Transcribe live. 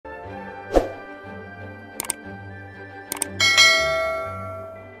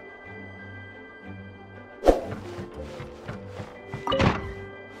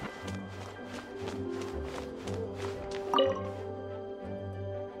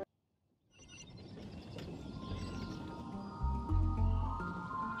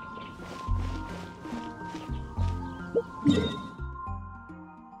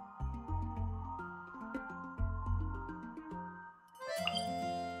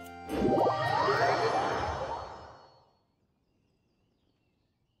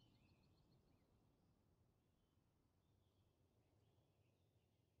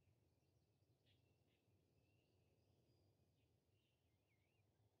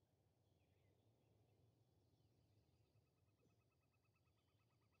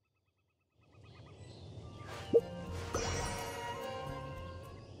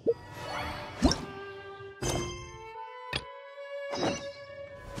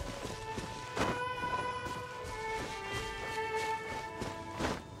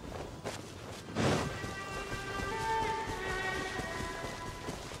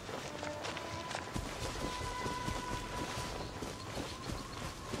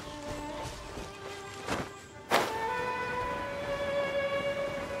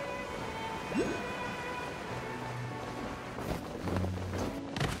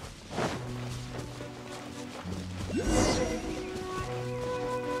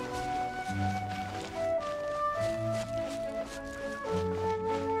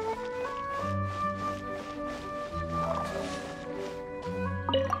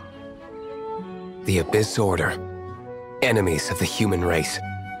The Abyss Order. Enemies of the human race.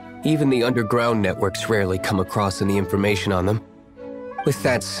 Even the underground networks rarely come across any information on them. With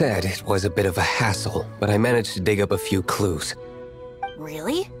that said, it was a bit of a hassle, but I managed to dig up a few clues.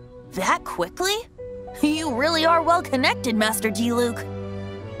 Really? That quickly? You really are well connected, Master G. Luke.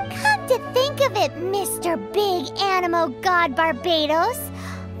 Come to think of it, Mr. Big Animo God Barbados,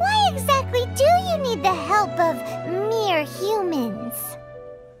 why exactly do you need the help of mere humans?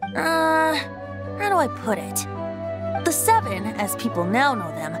 How do I put it? The Seven, as people now know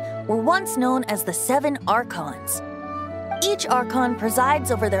them, were once known as the Seven Archons. Each Archon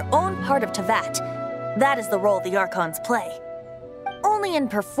presides over their own part of Teyvat. That is the role the Archons play. Only in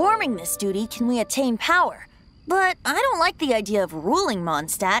performing this duty can we attain power. But I don't like the idea of ruling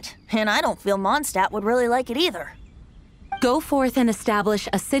Mondstadt, and I don't feel Mondstadt would really like it either. Go forth and establish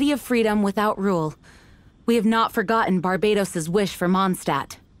a city of freedom without rule. We have not forgotten Barbados's wish for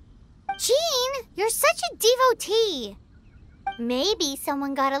Mondstadt. Jean, you're such a devotee. Maybe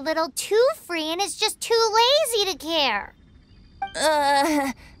someone got a little too free and is just too lazy to care.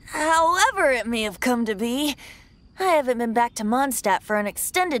 However it may have come to be, I haven't been back to Mondstadt for an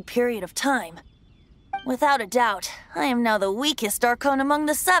extended period of time. Without a doubt, I am now the weakest Archon among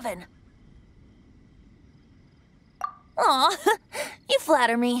the Seven. Aw, you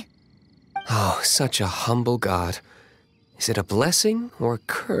flatter me. Oh, such a humble god. Is it a blessing or a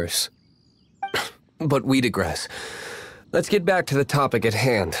curse? But we digress. Let's get back to the topic at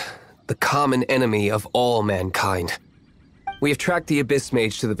hand. The common enemy of all mankind. We have tracked the Abyss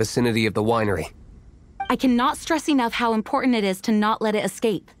Mage to the vicinity of the winery. I cannot stress enough how important it is to not let it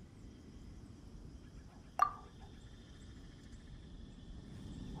escape.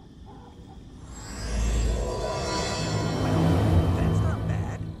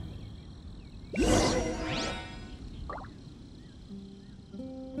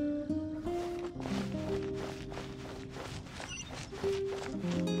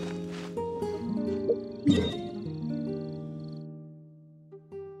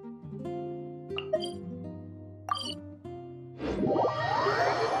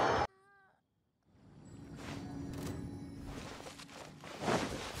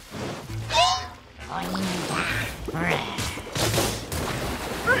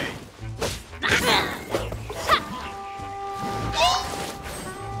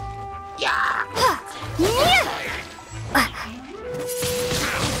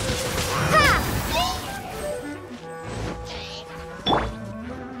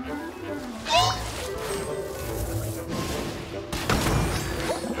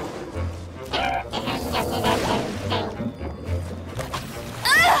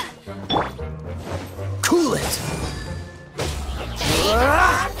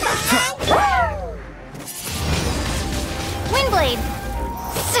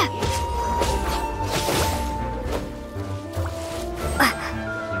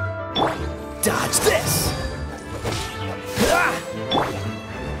 Dodge this!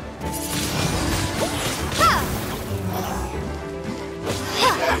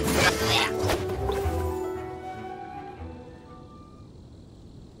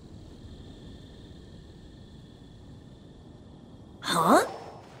 Huh?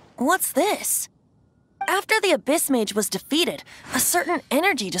 What's this? After the Abyss Mage was defeated, a certain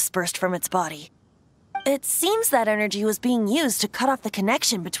energy dispersed from its body. It seems that energy was being used to cut off the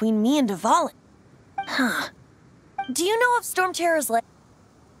connection between me and Dvalin. Huh. Do you know if Storm Terror's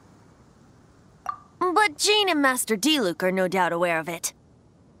But Jean and Master Diluc are no doubt aware of it.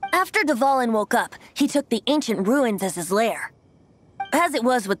 After Dvalin woke up, he took the ancient ruins as his lair. As it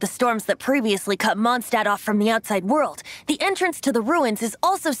was with the storms that previously cut Mondstadt off from the outside world, the entrance to the ruins is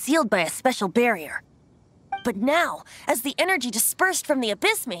also sealed by a special barrier. But now, as the energy dispersed from the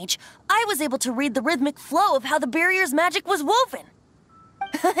Abyss Mage, I was able to read the rhythmic flow of how the barrier's magic was woven.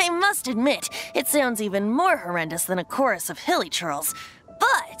 I must admit, it sounds even more horrendous than a chorus of hilly churls,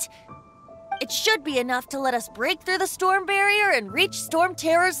 but it should be enough to let us break through the storm barrier and reach Storm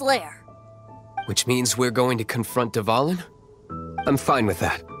Terror's lair. Which means we're going to confront Dvalin? I'm fine with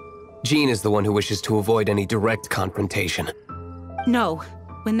that. Jean is the one who wishes to avoid any direct confrontation. No.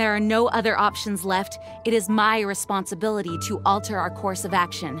 When there are no other options left, it is my responsibility to alter our course of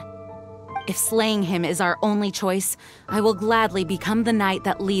action. If slaying him is our only choice, I will gladly become the knight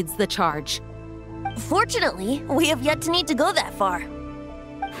that leads the charge. Fortunately, we have yet to need to go that far.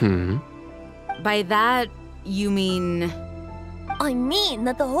 By that, you mean... I mean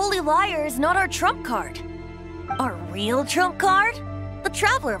that the Holy Liar is not our trump card. Our real trump card? The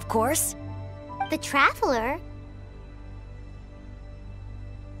Traveler, of course. The Traveler?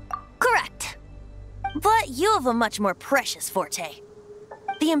 Correct. But you have a much more precious forte.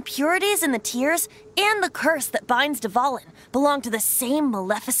 The impurities in the tears and the curse that binds Dvalin belong to the same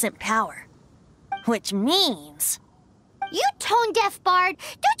maleficent power. Which means... You tone-deaf bard!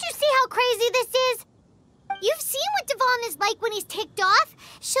 Don't you see how crazy this is? You've seen what Dvalin is like when he's ticked off.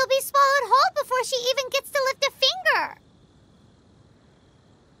 She'll be swallowed whole before she even gets to lift a finger.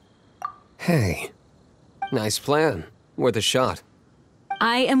 Hey, nice plan. Worth a shot.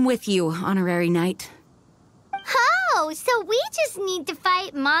 I am with you, Honorary Knight. Oh, so we just need to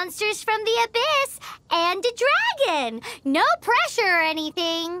fight monsters from the Abyss and a dragon. No pressure or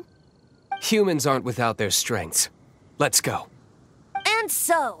anything. Humans aren't without their strengths. Let's go. And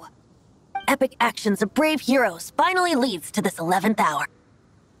so, epic actions of brave heroes finally leads to this 11th hour.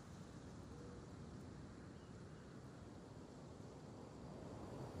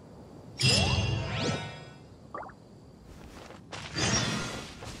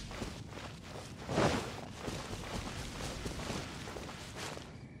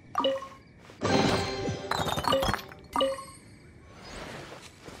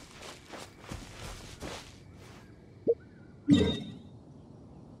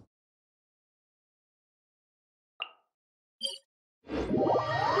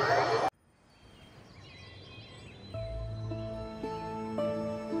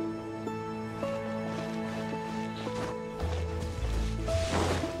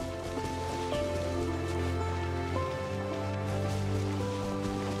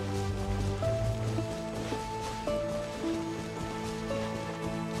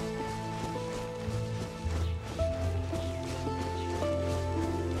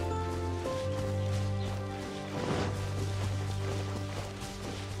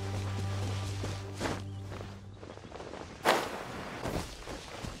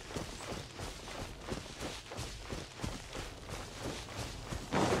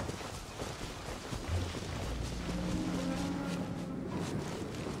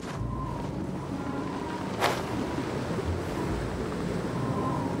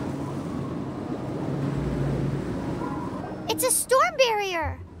 It's a storm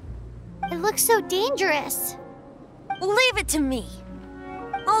barrier. It looks so dangerous. Leave it to me.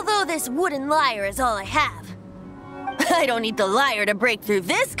 Although this wooden lyre is all I have. I don't need the lyre to break through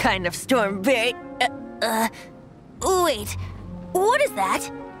this kind of storm barrier. Wait. What is that?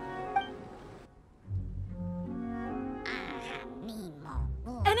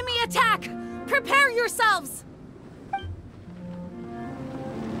 Enemy attack! Prepare yourselves!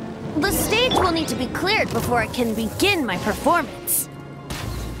 The stage will need to be cleared before I can begin my performance.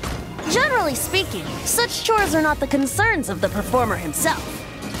 Generally speaking, such chores are not the concerns of the performer himself.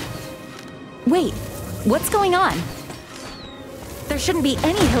 Wait, what's going on? There shouldn't be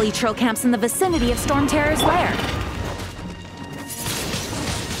any hilly troll camps in the vicinity of Storm Terror's lair.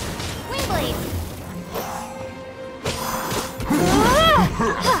 Wingblade!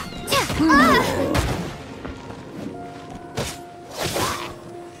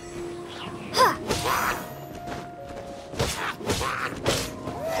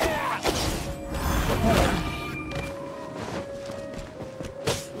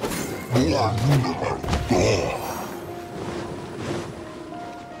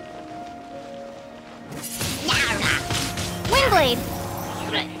 Wingblade!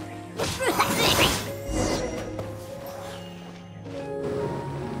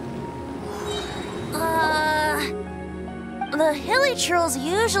 The hilly trolls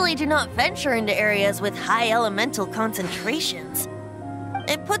usually do not venture into areas with high elemental concentrations.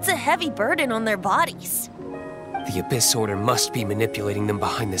 It It puts a heavy burden on their bodies. The Abyss Order must be manipulating them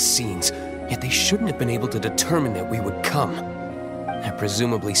behind the scenes, yet they shouldn't have been able to determine that we would come. They're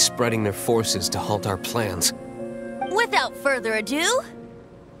presumably spreading their forces to halt our plans. Without further ado,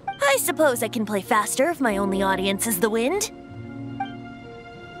 I suppose I can play faster if my only audience is the wind.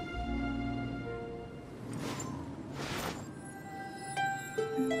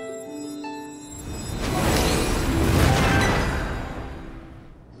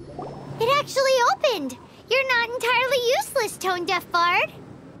 It actually opened! You're not entirely useless, Tone Deaf Bard.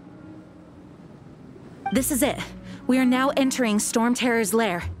 This is it. We are now entering Storm Terror's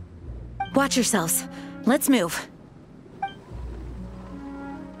lair. Watch yourselves. Let's move.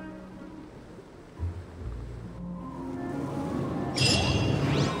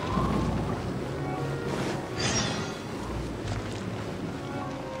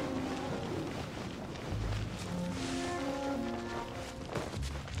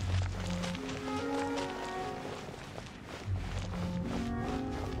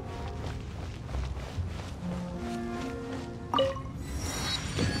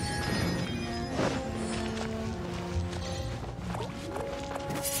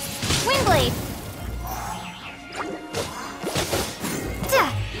 Windblade!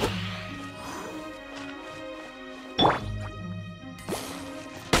 Duh.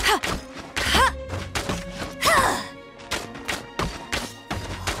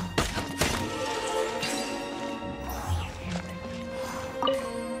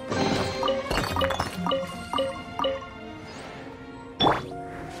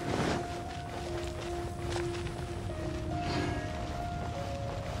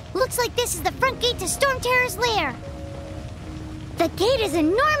 Looks like this is the front gate to Storm Terror's lair. The gate is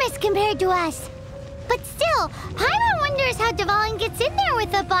enormous compared to us. But still, Paimon wonders how Dvalin gets in there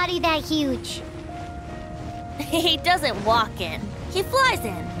with a body that huge. He doesn't walk in. He flies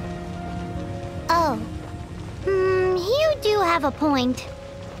in. Oh. You do have a point.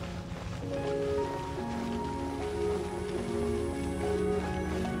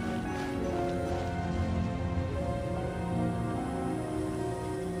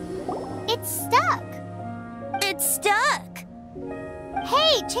 It's stuck. It's stuck.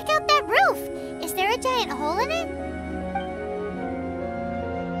 Hey, check out that roof. Is there a giant hole in it?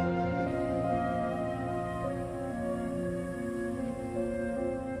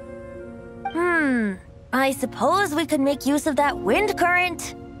 I suppose we could make use of that wind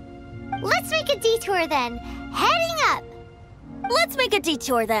current. Let's make a detour then. Heading up. Let's make a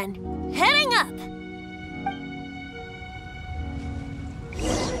detour then. Heading up.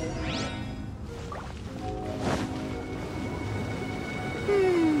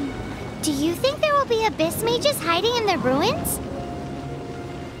 Do you think there will be abyss mages hiding in the ruins?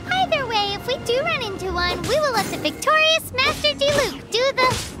 Either way, if we do run into one, we will let the victorious Master Diluc do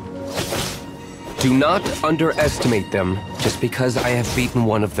the... Do not underestimate them just because I have beaten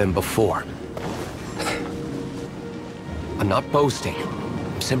one of them before. I'm not boasting.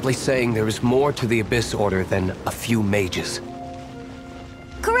 I'm simply saying there is more to the Abyss Order than a few mages.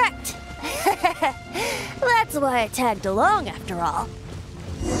 Correct. That's why I tagged along after all.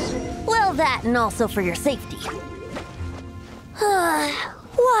 Well, that and also for your safety.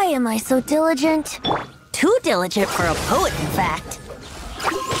 Why am I so diligent? Too diligent for a poet, in fact.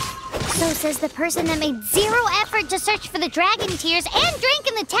 So says the person that made zero effort to search for the dragon tears and drank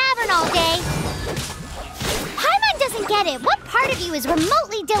in the tavern all day. Paimon doesn't get it. What part of you is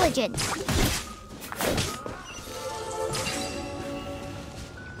remotely diligent?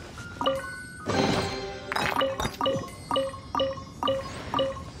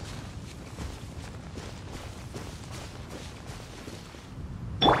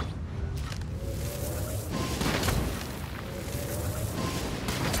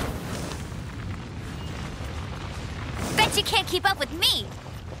 Bet you can't keep up with me.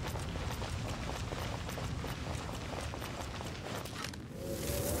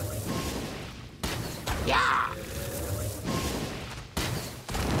 Yeah!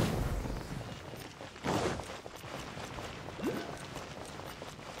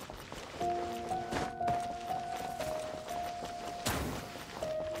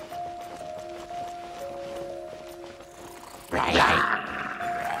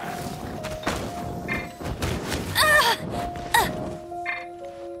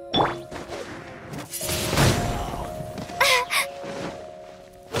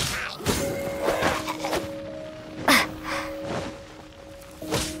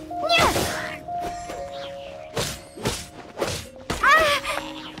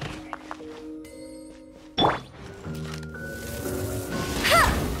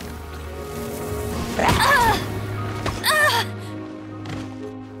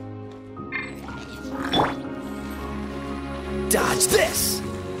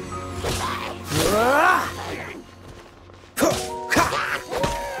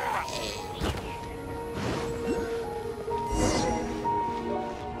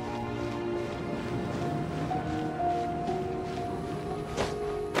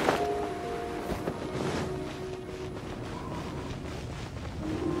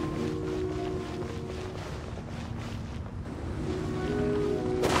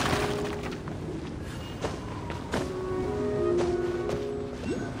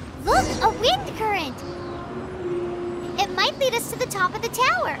 top of the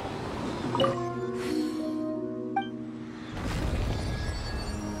tower.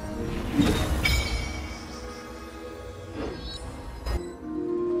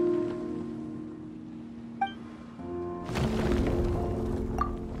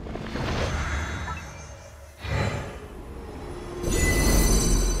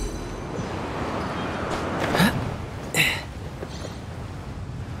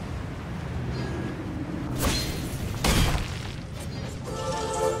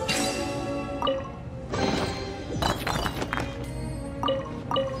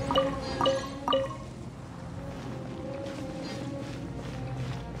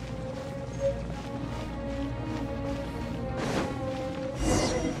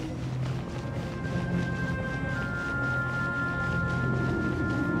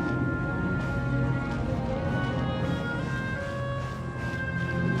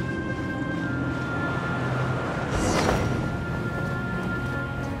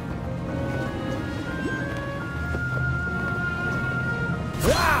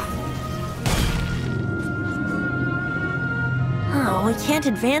 We can't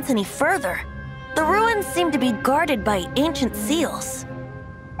advance any further. The ruins seem to be guarded by ancient seals.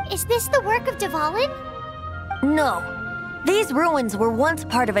 Is this the work of Dvalin? No. These ruins were once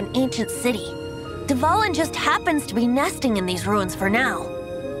part of an ancient city. Dvalin just happens to be nesting in these ruins for now.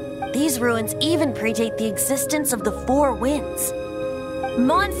 These ruins even predate the existence of the Four Winds.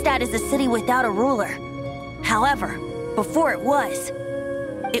 Mondstadt is a city without a ruler. However, before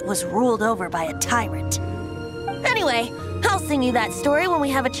it was ruled over by a tyrant. Anyway, I'll sing you that story when we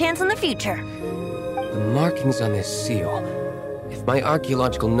have a chance in the future. The markings on this seal. If my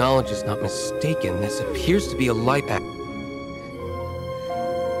archaeological knowledge is not mistaken, this appears to be a light act.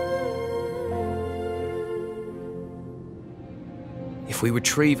 If we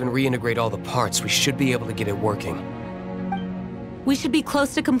retrieve and reintegrate all the parts, we should be able to get it working. We should be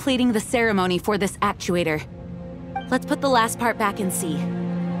close to completing the ceremony for this actuator. Let's put the last part back and see.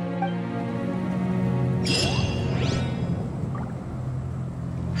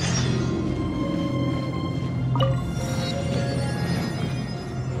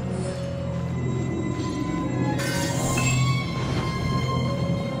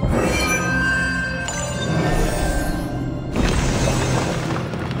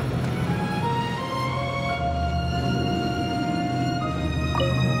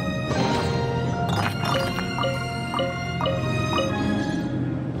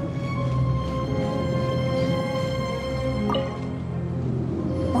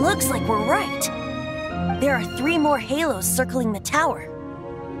 Looks like we're right. There are 3 more halos circling the tower.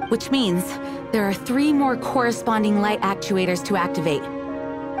 Which means there are 3 more corresponding light actuators to activate.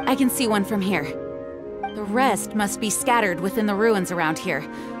 I can see one from here. The rest must be scattered within the ruins around here.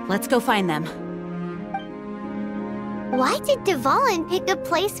 Let's go find them. Why did Dvalin pick a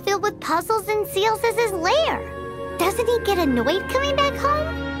place filled with puzzles and seals as his lair? Doesn't he get annoyed coming back home?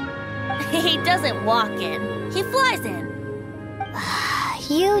 He doesn't walk in. He flies in.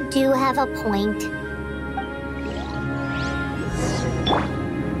 You do have a point.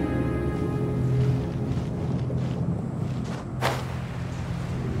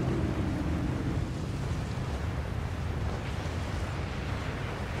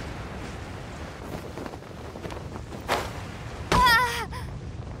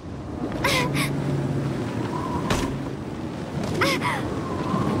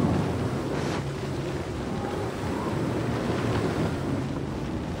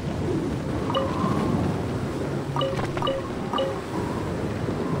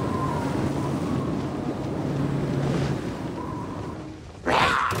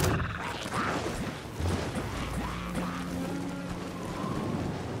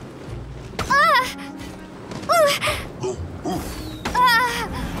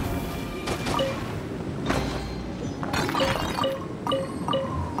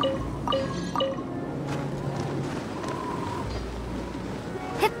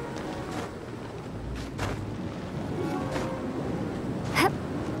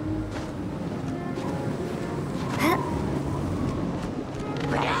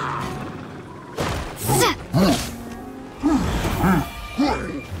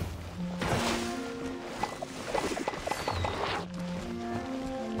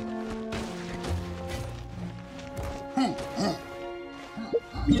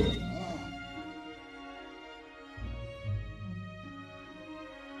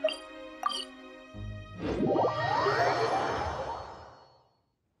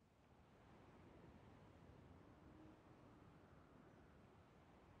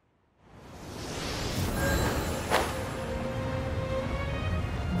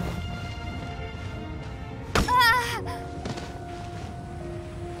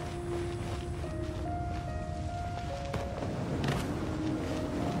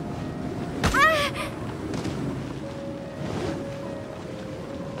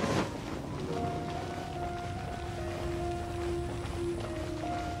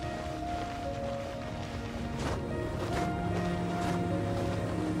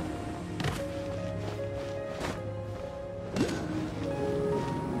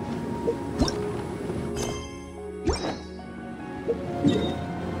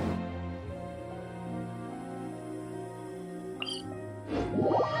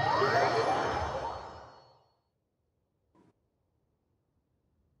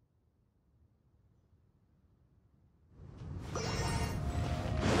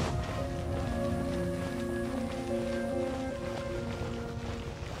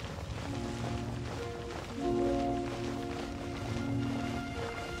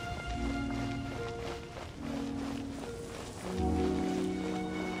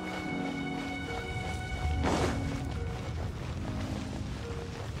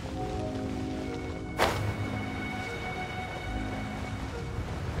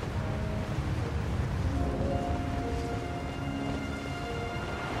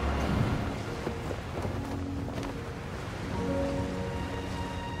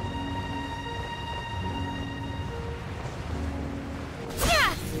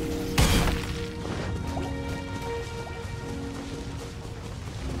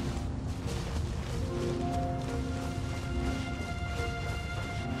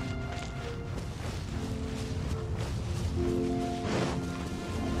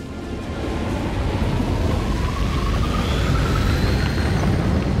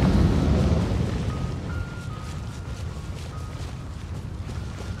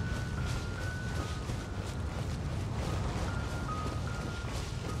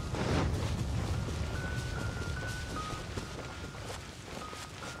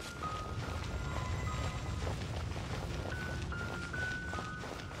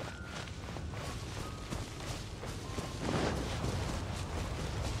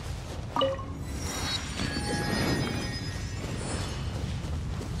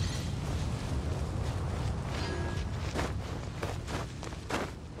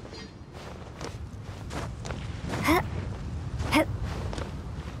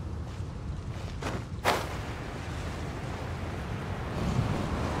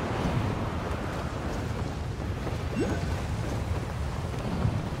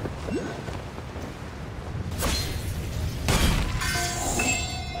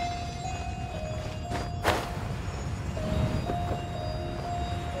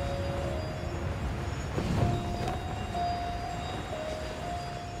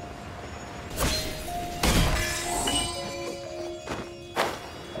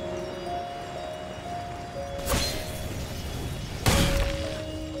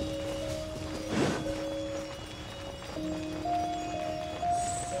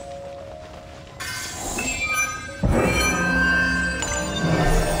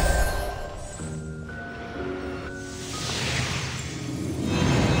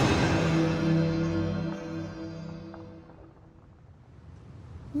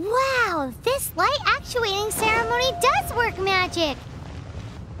 Wow, this light actuating ceremony does work magic!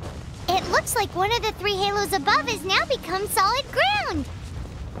 It looks like one of the 3 halos above has now become solid ground!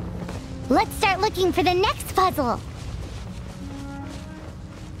 Let's start looking for the next puzzle!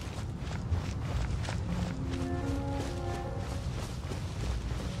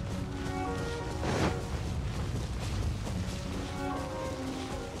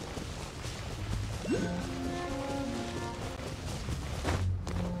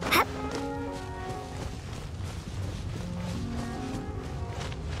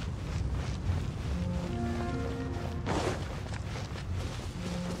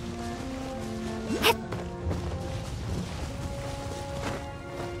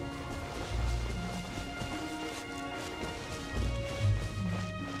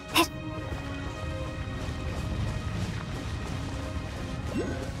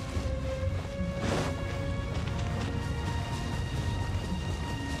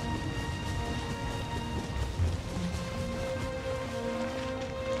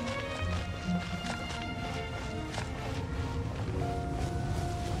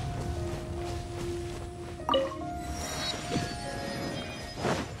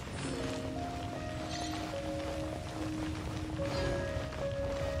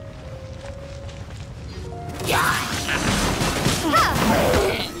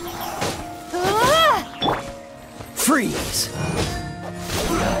 Freeze!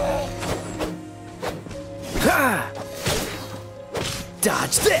 Ha!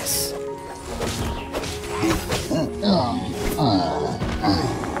 Dodge this!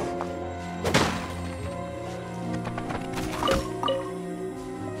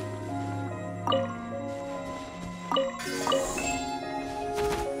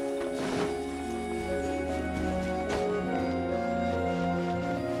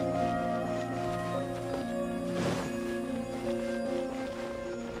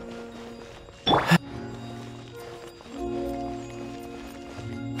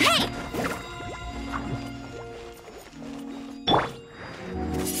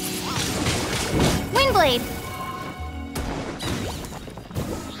 Windblade!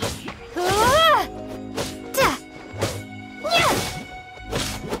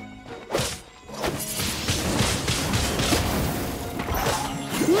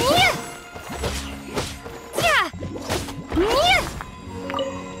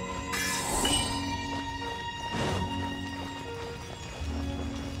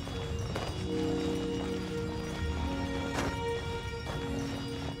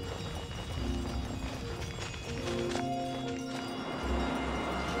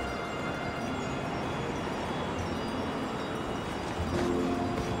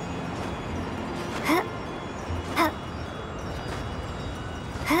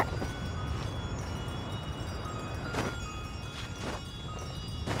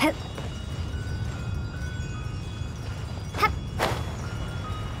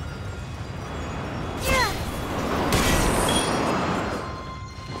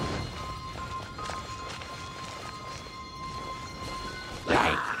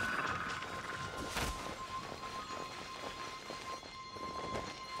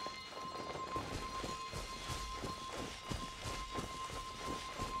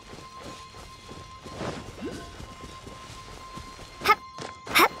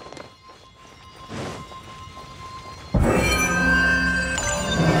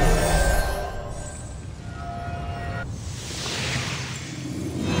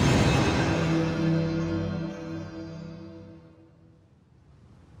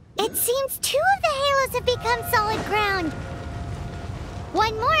 It seems 2 of the halos have become solid ground.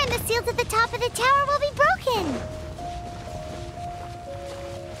 One more and the seals at the top of the tower will be broken.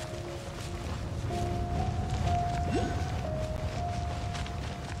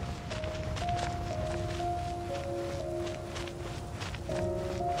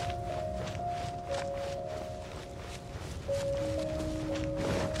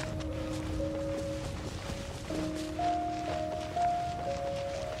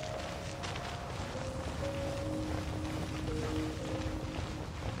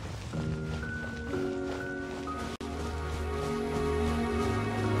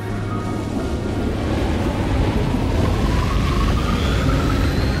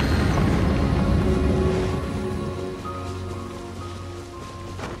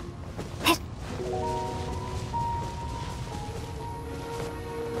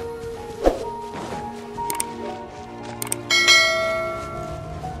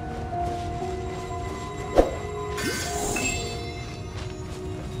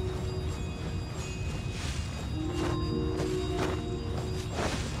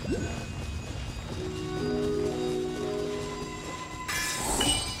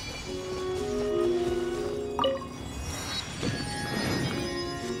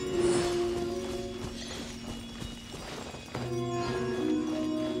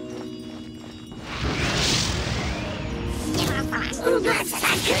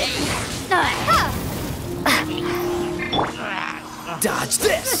 Dodge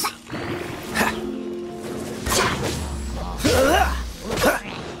this!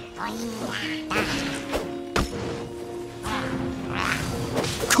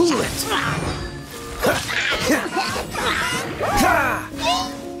 Cool it!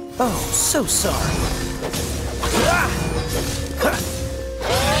 Oh, so sorry.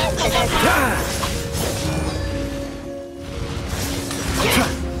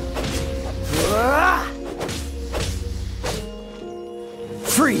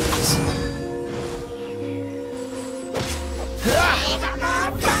 Freeze!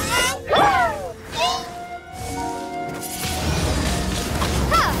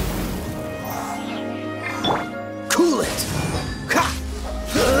 Cool it!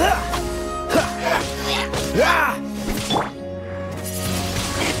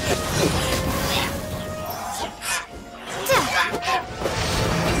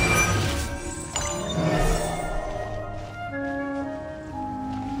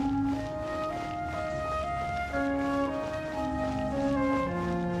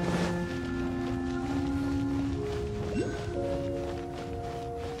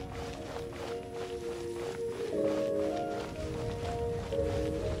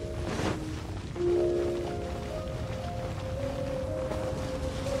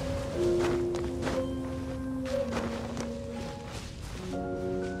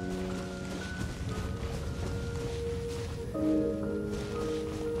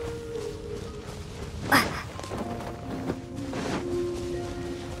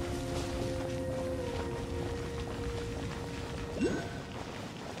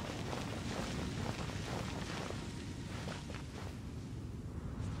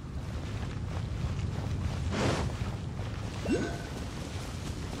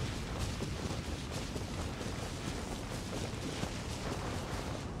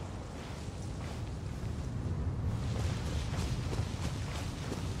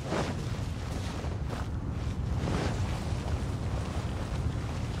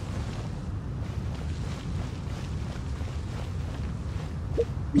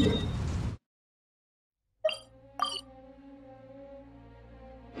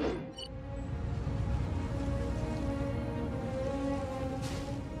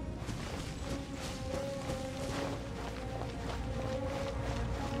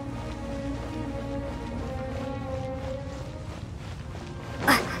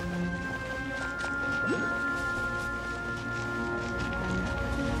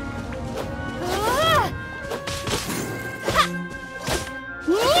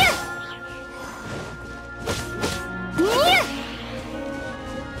 Yeah!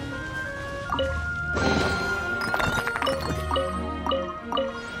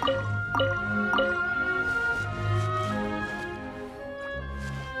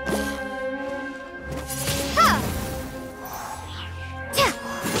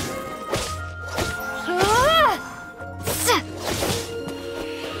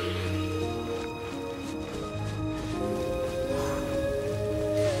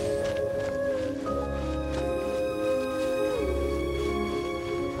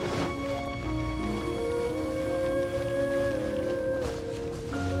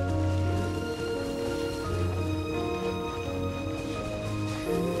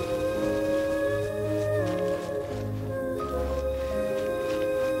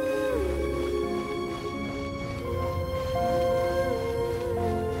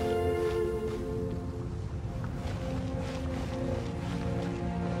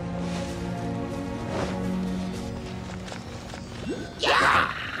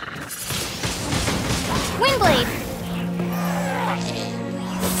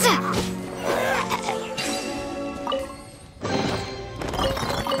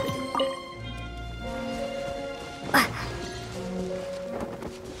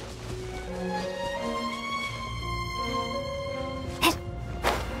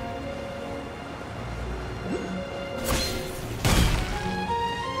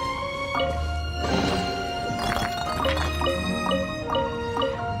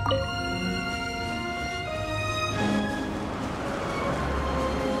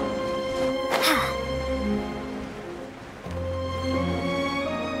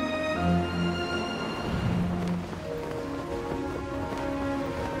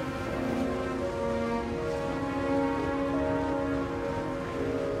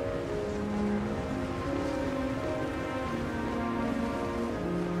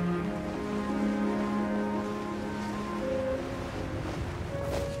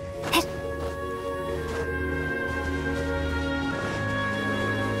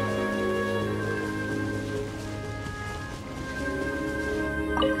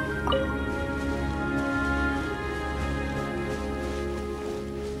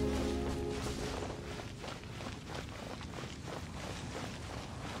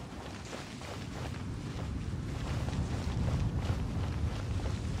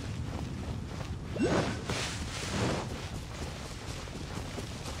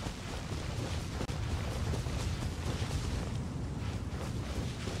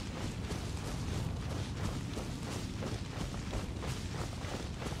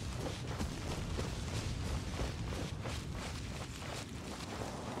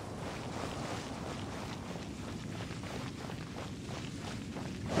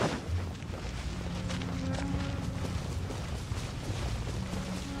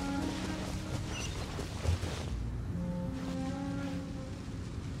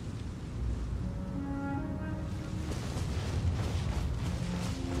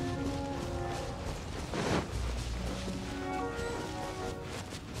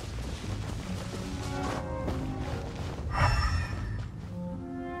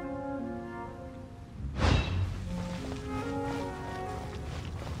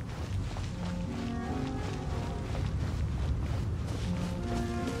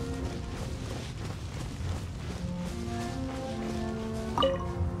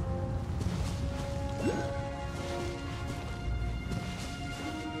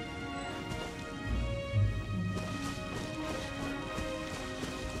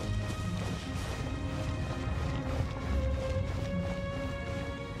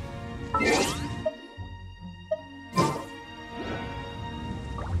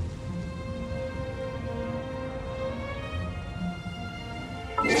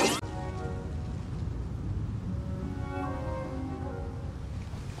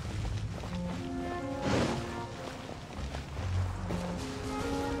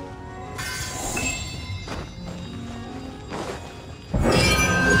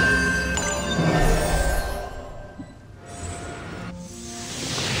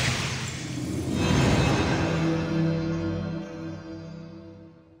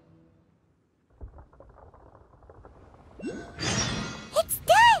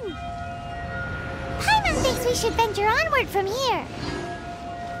 we should venture onward from here.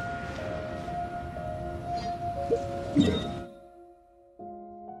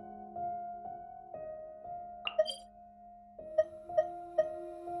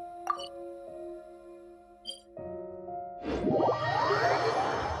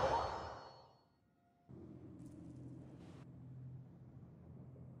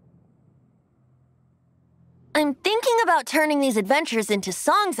 I'm thinking about turning these adventures into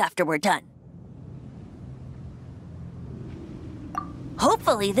songs after we're done.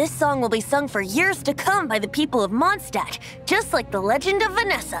 Hopefully, this song will be sung for years to come by the people of Mondstadt, just like the legend of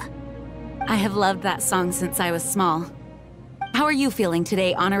Vanessa. I have loved that song since I was small. How are you feeling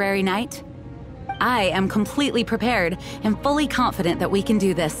today, Honorary Knight? I am completely prepared and fully confident that we can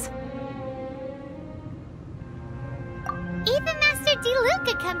do this. Even Master D-Luke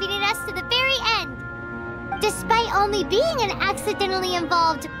accompanied us to the very end, despite only being an accidentally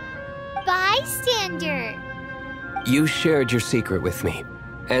involved bystander. You shared your secret with me,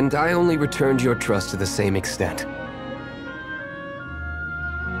 and I only returned your trust to the same extent.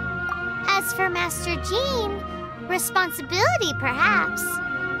 As for Master Jean, responsibility perhaps.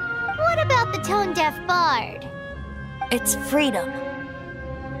 What about the tone-deaf bard? It's freedom.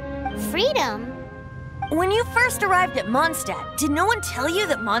 Freedom? When you first arrived at Mondstadt, did no one tell you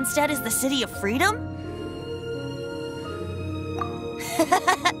that Mondstadt is the city of freedom?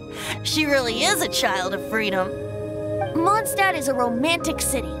 She really is a child of freedom. Mondstadt is a romantic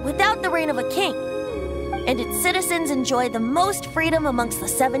city without the reign of a king, and its citizens enjoy the most freedom amongst the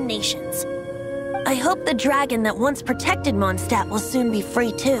 7 nations. I hope the dragon that once protected Mondstadt will soon be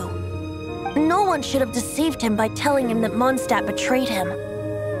free too. No one should have deceived him by telling him that Mondstadt betrayed him.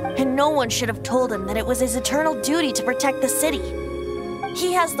 And no one should have told him that it was his eternal duty to protect the city.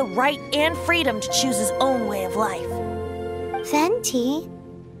 He has the right and freedom to choose his own way of life. Venti?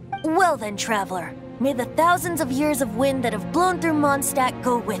 Well then, traveler, may the thousands of years of wind that have blown through Mondstadt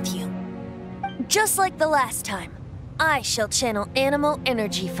go with you. Just like the last time, I shall channel animal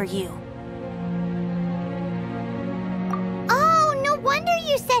energy for you. Oh, no wonder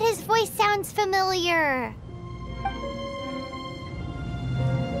you said his voice sounds familiar.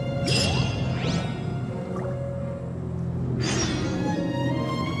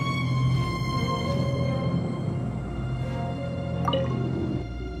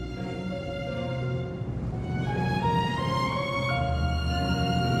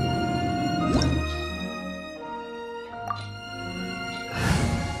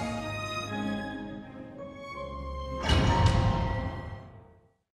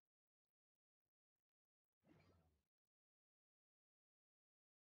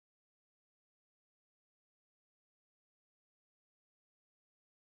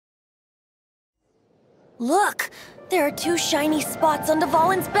 Look! There are 2 shiny spots on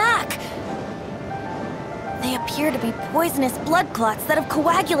Dvalin's back! They appear to be poisonous blood clots that have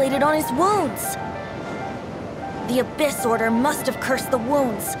coagulated on his wounds. The Abyss Order must have cursed the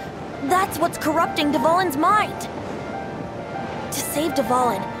wounds. That's what's corrupting Dvalin's mind. To save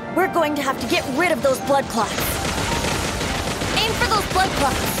Dvalin, we're going to have to get rid of those blood clots. Aim for those blood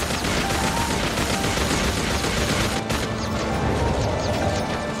clots!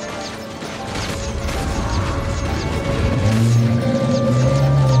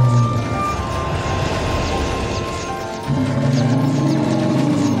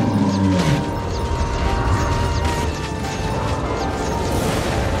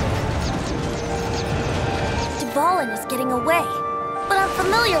 Dvalin is getting away, but I'm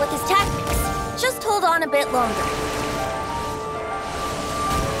familiar with his tactics. Just hold on a bit longer.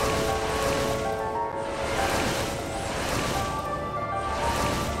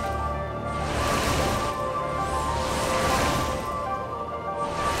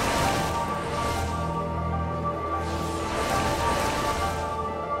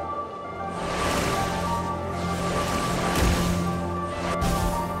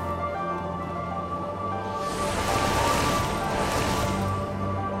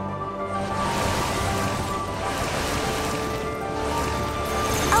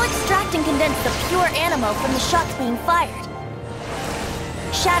 And condense the pure animo from the shots being fired.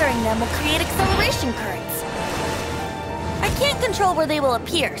 Shattering them will create acceleration currents. I can't control where they will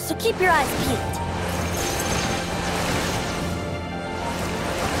appear, so keep your eyes peeled.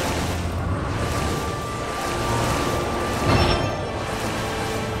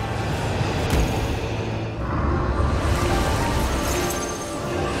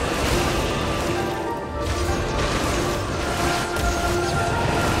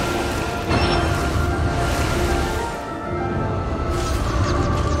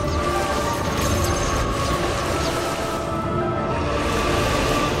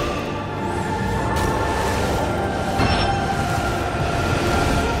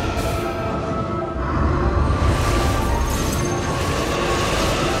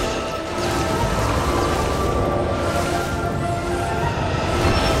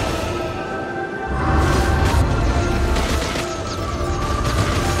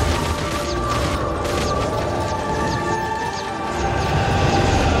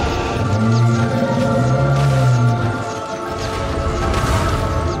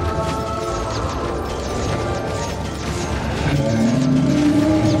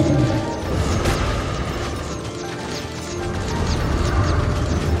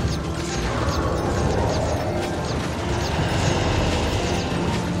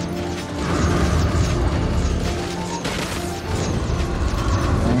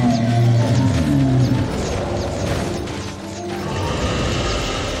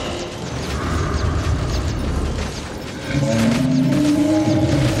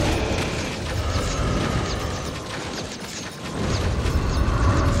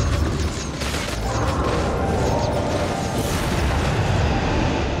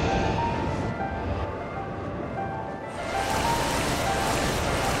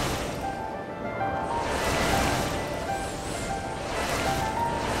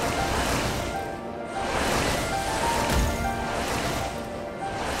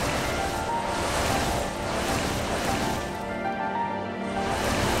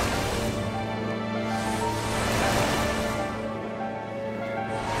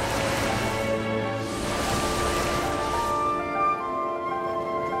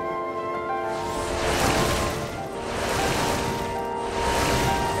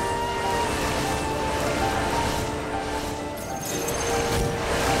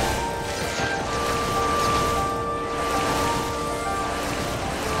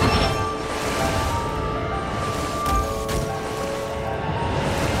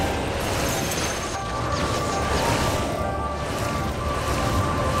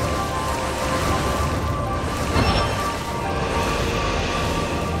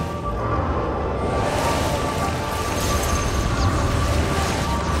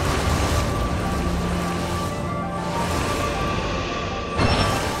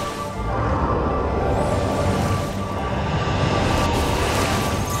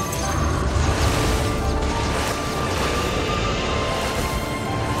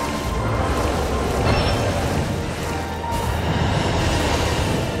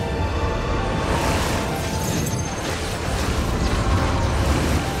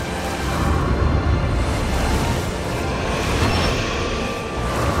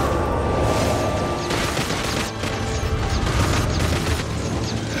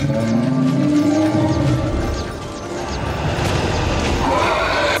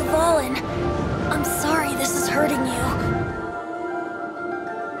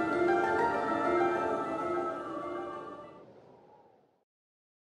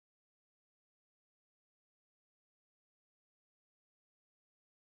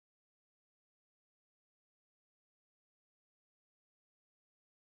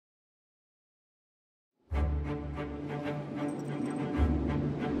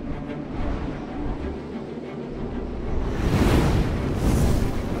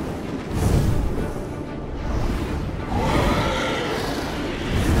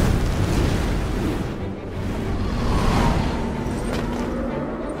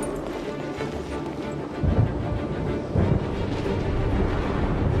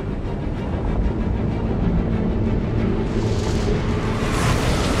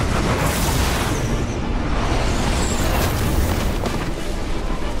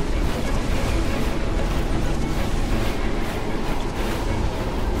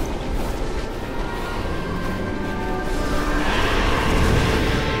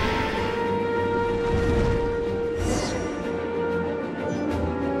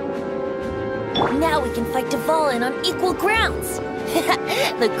 Dvalin on equal grounds.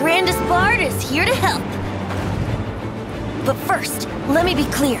 The grandest bard is here to help. But first, let me be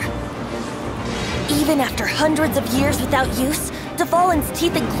clear. Even after hundreds of years without use, Dvalin's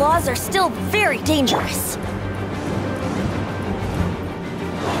teeth and claws are still very dangerous.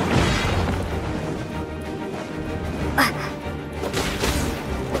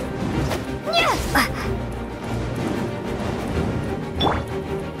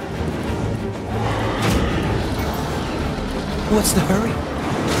 What's the hurry?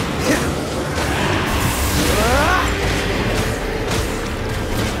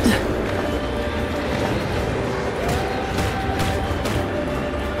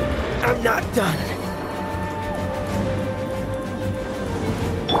 I'm not done.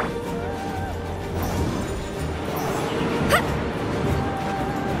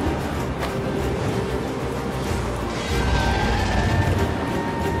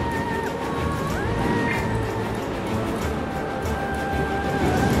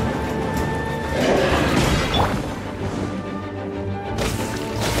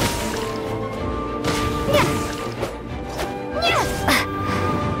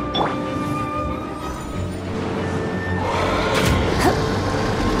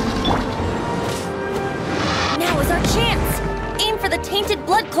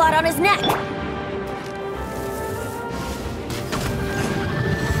 Clot on his neck.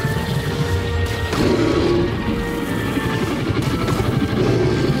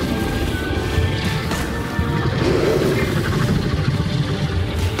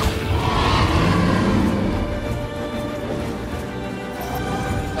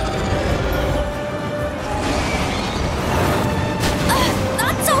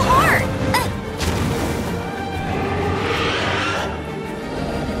 Not so hard.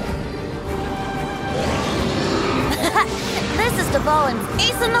 This is Dvalin's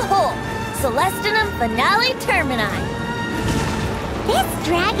ace in the hole, Celestinum Finale Termini. This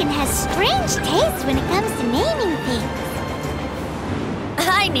dragon has strange taste when it comes to naming things.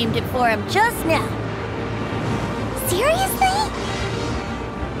 I named it for him just now. Seriously?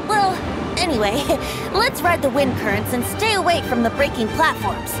 Well, anyway, let's ride the wind currents and stay away from the breaking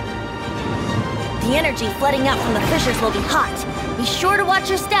platforms. The energy flooding out from the fissures will be hot. Be sure to watch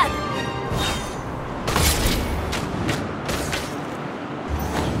your step.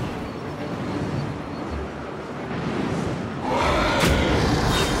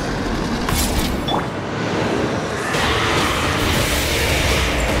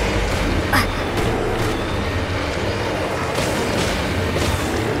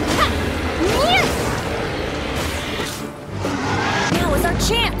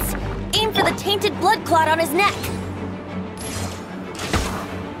 Chance! Aim for the tainted blood clot on his neck.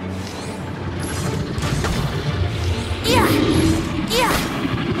 Yeah! Yeah!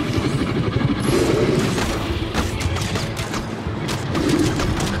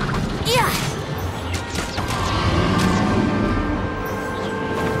 Yeah!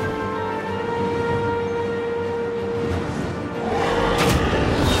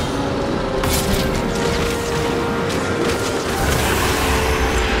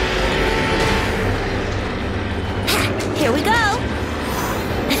 Here we go!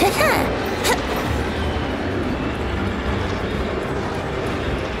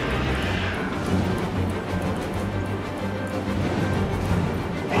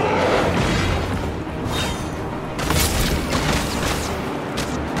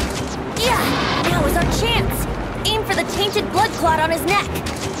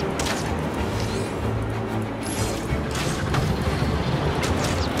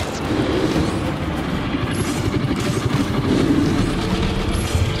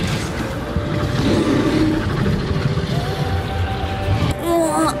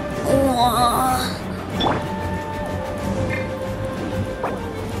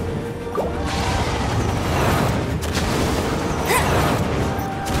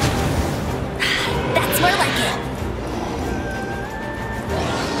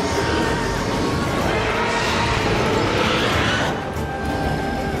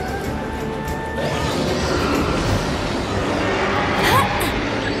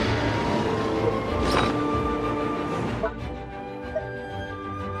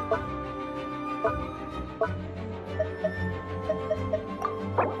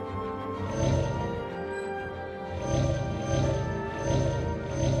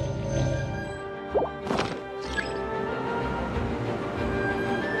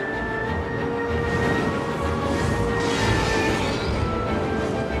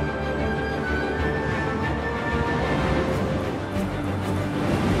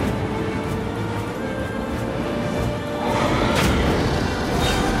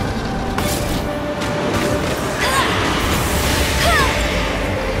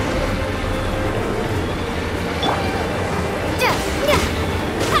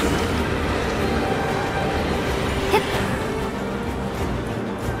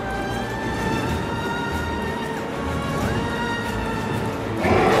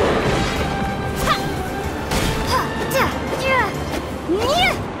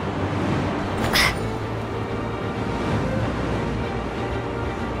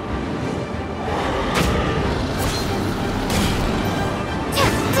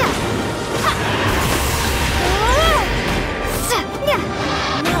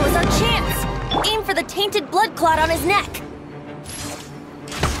 got on his neck.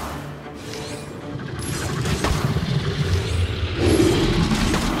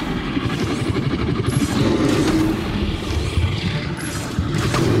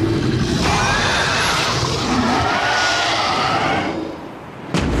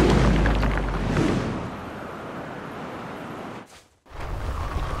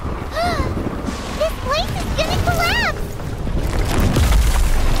 This place is gonna collapse!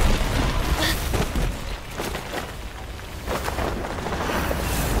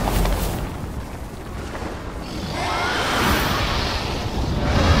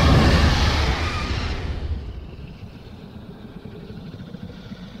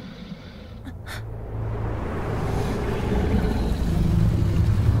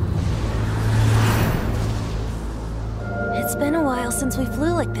 It's been a while since we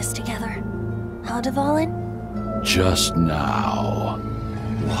flew like this together. Huh, Dvalin? Just now.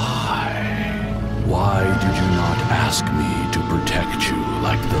 Why? Why did you not ask me to protect you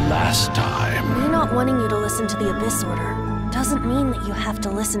like the last time? Me not wanting you to listen to the Abyss Order doesn't mean that you have to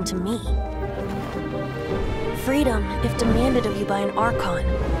listen to me. Freedom, if demanded of you by an Archon,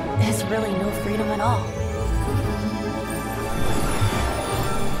 is really no freedom at all.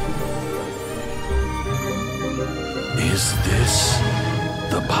 Is this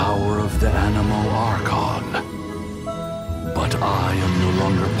the power of the Animo Archon? But I am no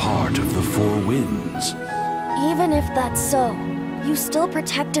longer part of the Four Winds. Even if that's so, you still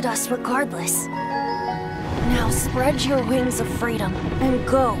protected us regardless. Now spread your wings of freedom and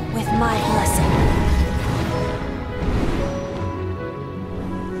go with my blessing.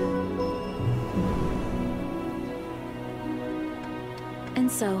 And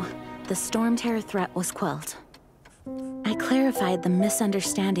so, the Storm Terror threat was quelled. I clarified the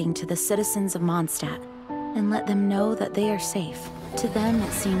misunderstanding to the citizens of Mondstadt and let them know that they are safe. To them,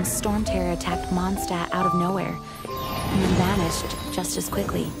 it seems Storm Terror attacked Mondstadt out of nowhere and then vanished just as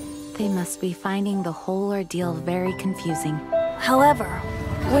quickly. They must be finding the whole ordeal very confusing. However,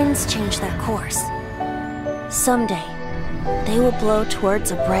 winds change their course. Someday, they will blow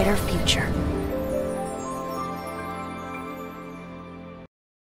towards a brighter future.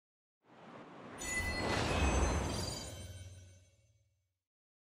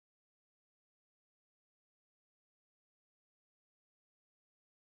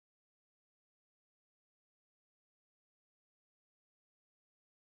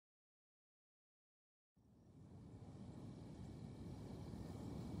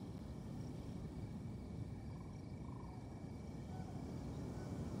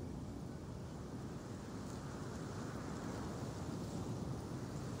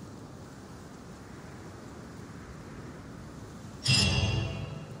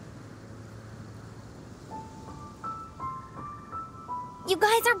 You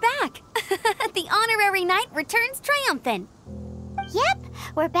guys are back! The honorary knight returns triumphant. Yep,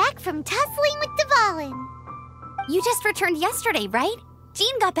 we're back from tussling with Dvalin. You just returned yesterday, right?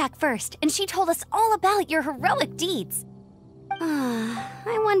 Jean got back first, and she told us all about your heroic deeds.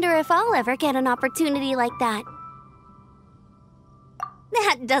 I wonder if I'll ever get an opportunity like that.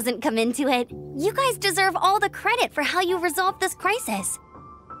 That doesn't come into it. You guys deserve all the credit for how you resolved this crisis.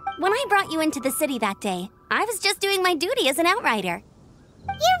 When I brought you into the city that day, I was just doing my duty as an outrider.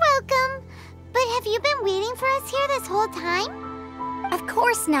 You're welcome. But have you been waiting for us here this whole time? Of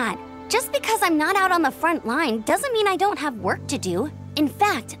course not. Just because I'm not out on the front line doesn't mean I don't have work to do. In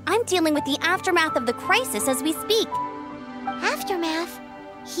fact, I'm dealing with the aftermath of the crisis as we speak. Aftermath?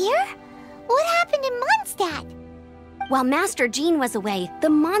 Here? What happened in Mondstadt? While Master Jean was away, the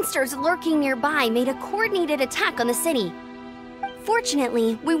monsters lurking nearby made a coordinated attack on the city.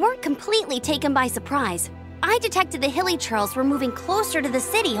 Fortunately, we weren't completely taken by surprise. I detected the Hilly Churls were moving closer to the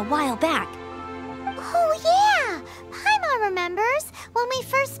city a while back. Oh yeah! Paimon remembers. When we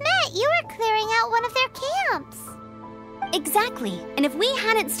first met, you were clearing out one of their camps. Exactly. And if we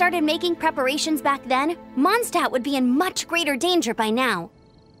hadn't started making preparations back then, Mondstadt would be in much greater danger by now.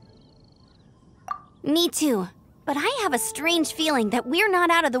 Me too. But I have a strange feeling that we're not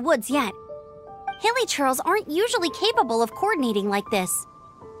out of the woods yet. Hilly Churls aren't usually capable of coordinating like this.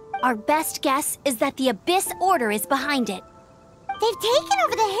 Our best guess is that the Abyss Order is behind it. They've taken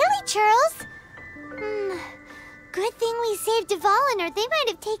over the Hilly Churls. Good thing we saved Dvalin, or they might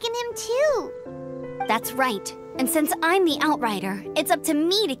have taken him too. That's right. And since I'm the Outrider, it's up to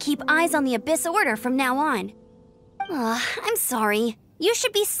me to keep eyes on the Abyss Order from now on. I'm sorry. You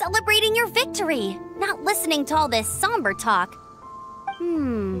should be celebrating your victory, not listening to all this somber talk.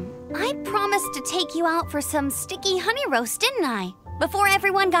 I promised to take you out for some sticky honey roast, didn't I? Before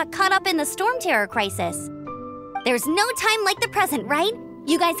everyone got caught up in the Storm Terror crisis. There's no time like the present, right?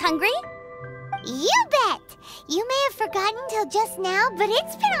 You guys hungry? You bet! You may have forgotten till just now, but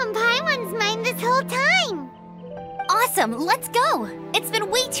it's been on Paimon's mind this whole time. Awesome, let's go! It's been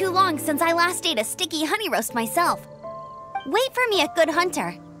way too long since I last ate a sticky honey roast myself. Wait for me at Good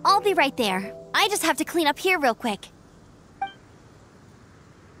Hunter. I'll be right there. I just have to clean up here real quick.